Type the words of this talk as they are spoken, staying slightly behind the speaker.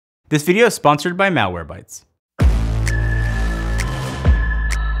This video is sponsored by Malwarebytes. So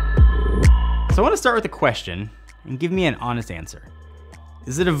I want to start with a question and give me an honest answer.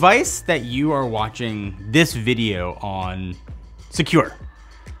 Is the device that you are watching this video on secure?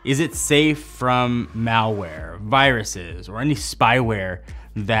 Is it safe from malware, viruses, or any spyware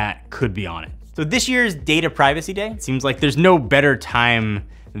that could be on it? So this year's Data Privacy Day, it seems like there's no better time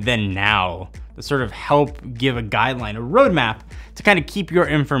than now to sort of help give a guideline, a roadmap to kind of keep your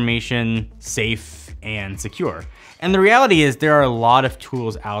information safe and secure. And the reality is there are a lot of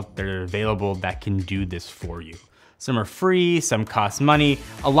tools out there available that can do this for you. Some are free, some cost money.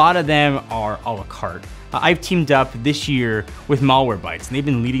 A lot of them are a la carte. I've teamed up this year with Malwarebytes, and they've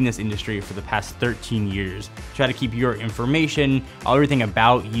been leading this industry for the past 13 years to try to keep your information, everything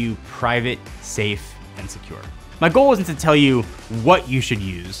about you, private, safe, and secure. My goal isn't to tell you what you should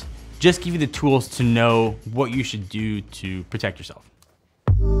use, just give you the tools to know what you should do to protect yourself.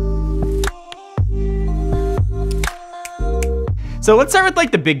 So let's start with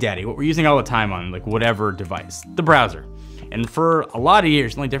like the big daddy, what we're using all the time on like whatever device, the browser. And for a lot of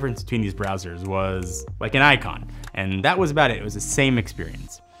years, the only difference between these browsers was like an icon. And that was about it. It was the same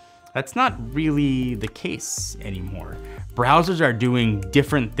experience. That's not really the case anymore. Browsers are doing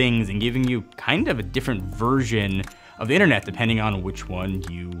different things and giving you kind of a different version of the internet depending on which one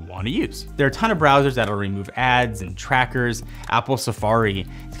you want to use. There are a ton of browsers that'll remove ads and trackers. Apple Safari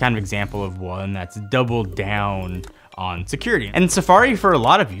is kind of an example of one that's doubled down on security. And Safari for a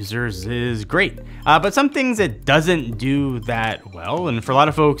lot of users is great, but some things it doesn't do that well. And for a lot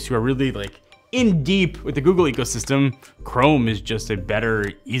of folks who are really like in deep with the Google ecosystem, Chrome is just a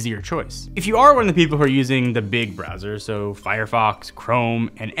better, easier choice. If you are one of the people who are using the big browsers, so Firefox, Chrome,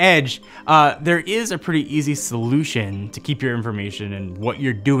 and Edge, there is a pretty easy solution to keep your information and what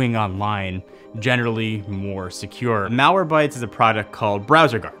you're doing online generally more secure. Malwarebytes is a product called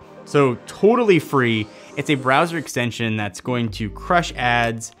BrowserGuard. So totally free. It's a browser extension that's going to crush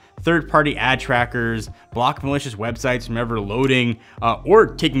ads, third-party ad trackers, block malicious websites from ever loading or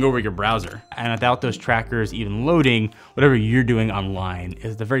taking over your browser. And without those trackers even loading, whatever you're doing online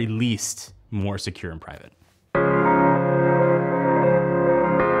is at the very least more secure and private.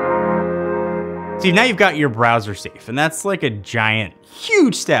 See, now you've got your browser safe, and that's like a giant,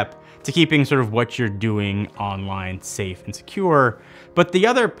 huge step to keeping sort of what you're doing online safe and secure. But the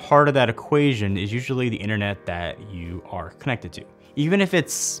other part of that equation is usually the internet that you are connected to. Even if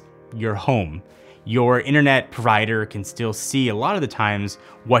it's your home, your internet provider can still see a lot of the times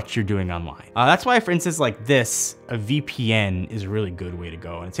what you're doing online. That's why, for instance, like this, a VPN is a really good way to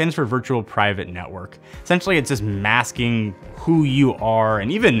go. And it stands for Virtual Private Network. Essentially, it's just masking who you are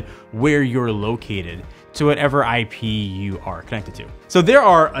and even where you're located to whatever IP you are connected to. So there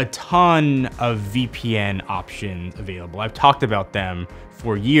are a ton of VPN options available. I've talked about them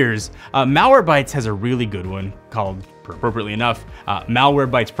for years. Malwarebytes has a really good one called, appropriately enough,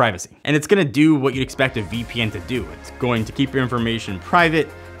 Malwarebytes Privacy. And it's gonna do what you'd expect a VPN to do. It's going to keep your information private,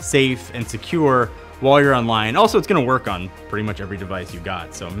 safe, and secure while you're online. Also, it's gonna work on pretty much every device you've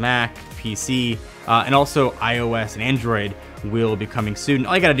got. So Mac, PC, and also iOS and Android will be coming soon.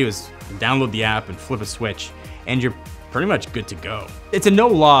 All you gotta do is download the app and flip a switch, and you're pretty much good to go. It's a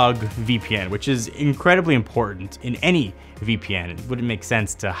no-log VPN, which is incredibly important in any VPN. It wouldn't make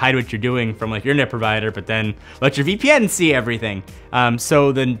sense to hide what you're doing from like your internet provider, but then let your VPN see everything.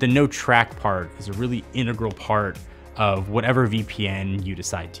 So the no track part is a really integral part of whatever VPN you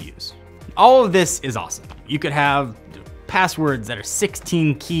decide to use. All of this is awesome. You could have passwords that are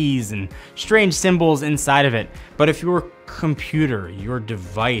 16 keys and strange symbols inside of it. But if your computer, your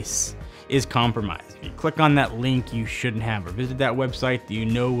device is compromised, you click on that link you shouldn't have or visit that website that you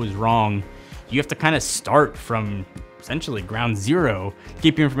know was wrong, you have to kind of start from essentially ground zero to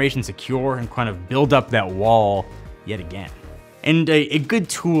keep your information secure and kind of build up that wall yet again. And a good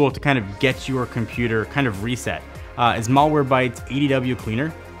tool to kind of get your computer kind of reset is Malwarebytes ADW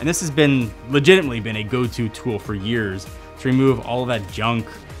Cleaner. And this has been legitimately been a go-to tool for years to remove all of that junk,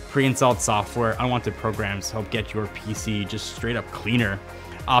 pre-installed software, unwanted programs to help get your PC just straight up cleaner,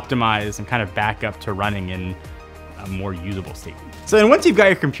 optimized, and kind of back up to running in a more usable state. So then once you've got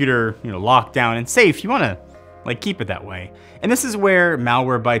your computer, locked down and safe, you wanna keep it that way. And this is where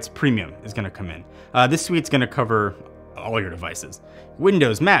Malwarebytes Premium is gonna come in. This suite's gonna cover all your devices.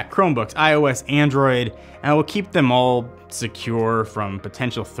 Windows, Mac, Chromebooks, iOS, Android, and it will keep them all secure from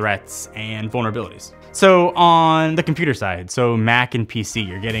potential threats and vulnerabilities. So on the computer side, so Mac and PC,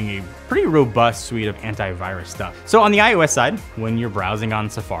 you're getting a pretty robust suite of antivirus stuff. So on the iOS side, when you're browsing on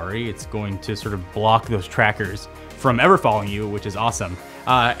Safari, it's going to sort of block those trackers from ever following you, which is awesome.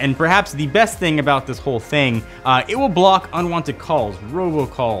 And perhaps the best thing about this whole thing, it will block unwanted calls,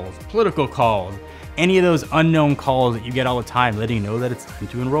 robocalls, political calls, any of those unknown calls that you get all the time, letting you know that it's time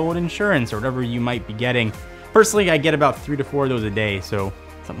to enroll in insurance or whatever you might be getting. Personally, I get about 3 to 4 of those a day, so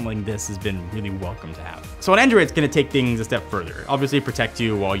something like this has been really welcome to have. So on Android, it's gonna take things a step further. Obviously protect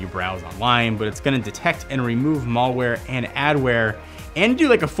you while you browse online, but it's gonna detect and remove malware and adware and do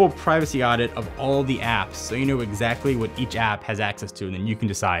like a full privacy audit of all the apps, so you know exactly what each app has access to, and then you can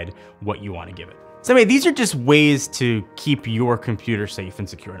decide what you wanna give it. So anyway, these are just ways to keep your computer safe and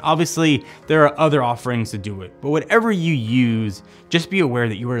secure. And obviously, there are other offerings to do it, but whatever you use, just be aware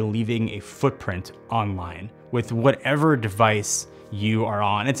that you are leaving a footprint online with whatever device you are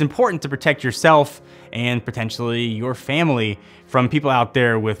on. It's important to protect yourself and potentially your family from people out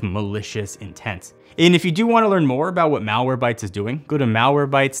there with malicious intent. And if you do want to learn more about what Malwarebytes is doing, go to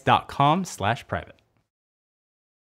malwarebytes.com/private.